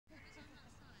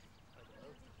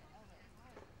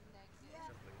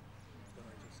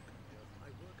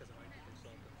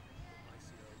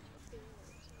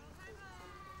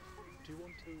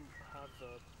to have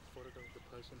the photograph of the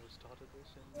person who started this?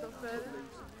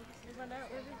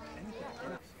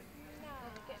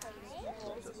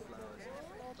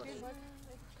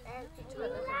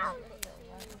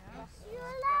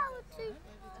 You're allowed to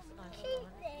keep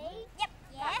these. Yep.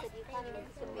 Yes.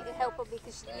 We can help them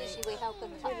because usually we help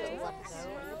them touch the ones.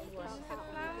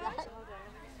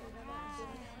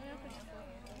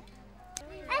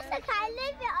 That's okay,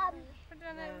 leave it on.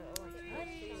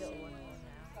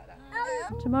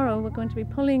 Tomorrow we're going to be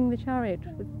pulling the chariot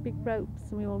with big ropes,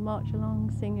 and we will march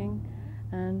along singing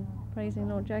and praising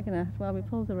Lord Jagannath while we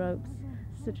pull the ropes.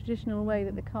 It's the traditional way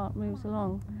that the cart moves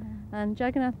along. And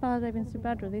Jagannath, Baladev and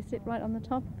Subhadra, they sit right on the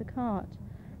top of the cart,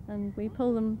 and we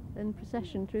pull them in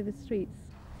procession through the streets.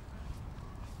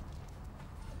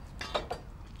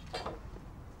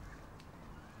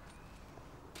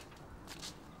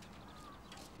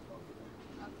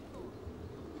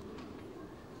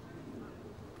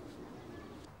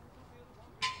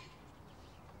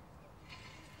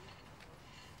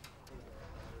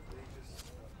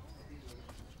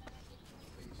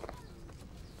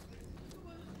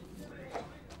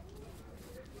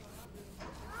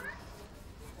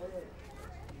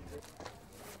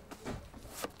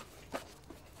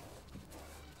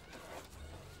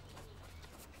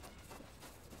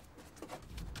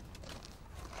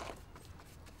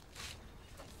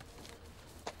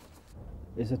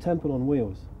 It's a temple on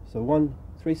wheels, so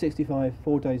 365,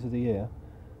 4 days of the year,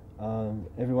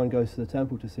 everyone goes to the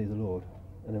temple to see the Lord,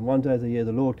 and then one day of the year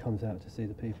the Lord comes out to see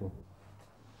the people.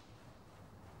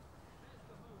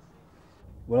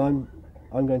 Well,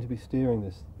 I'm going to be steering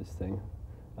this thing.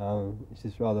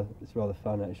 It's rather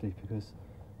fun actually, because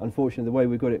unfortunately the way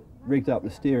we've got it rigged up, the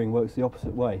steering works the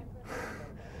opposite way.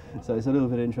 So it's a little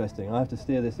bit interesting. I have to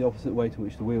steer this the opposite way to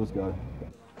which the wheels go.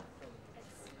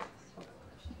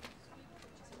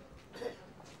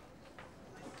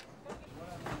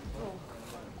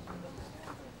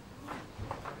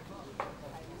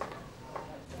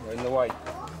 We're in the way.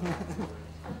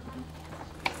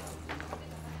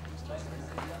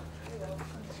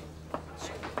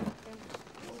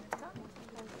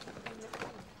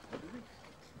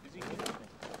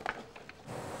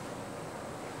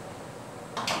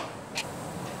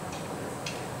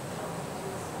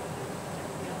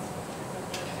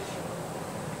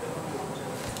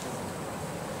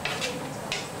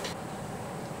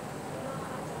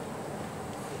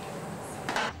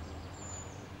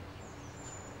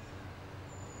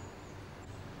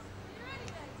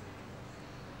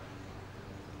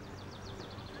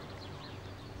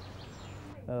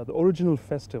 The original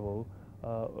festival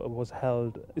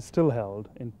is still held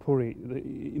in Puri,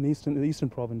 in the eastern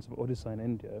province of Odisha in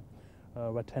India,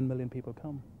 where 10 million people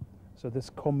come. So this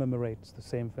commemorates the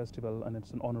same festival, and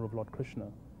it's in honor of Lord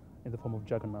Krishna in the form of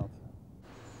Jagannath.